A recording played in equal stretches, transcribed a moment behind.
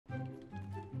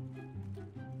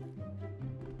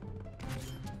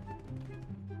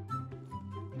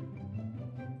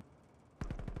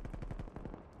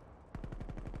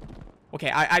Okay,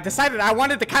 I decided I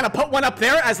wanted to kind of put one up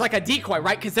there as like a decoy,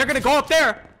 right? Because they're gonna go up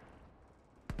there.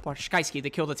 Barshkaisky, they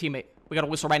killed a teammate. We gotta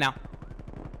whistle right now.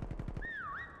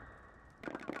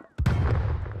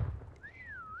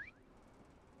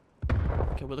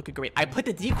 Okay, we're looking great. I put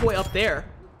the decoy up there.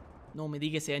 No me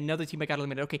digas, another teammate got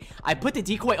eliminated. Okay, I put the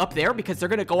decoy up there because they're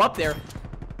gonna go up there.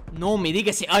 No me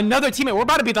digas, another teammate. We're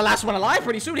about to be the last one alive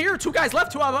pretty soon here. 2 guys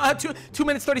left. 2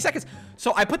 minutes 30 seconds.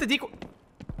 So I put the decoy.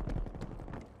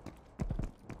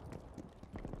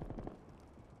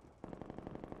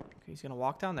 He's gonna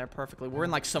walk down there perfectly. We're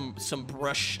in like some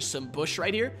bush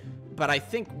right here, but I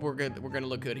think we're good. We're gonna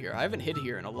look good here. I haven't hit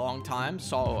here in a long time,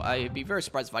 so I'd be very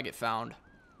surprised if I get found.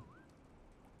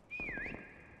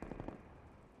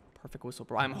 Perfect whistle,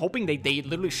 bro. I'm hoping they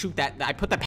literally shoot that. I put the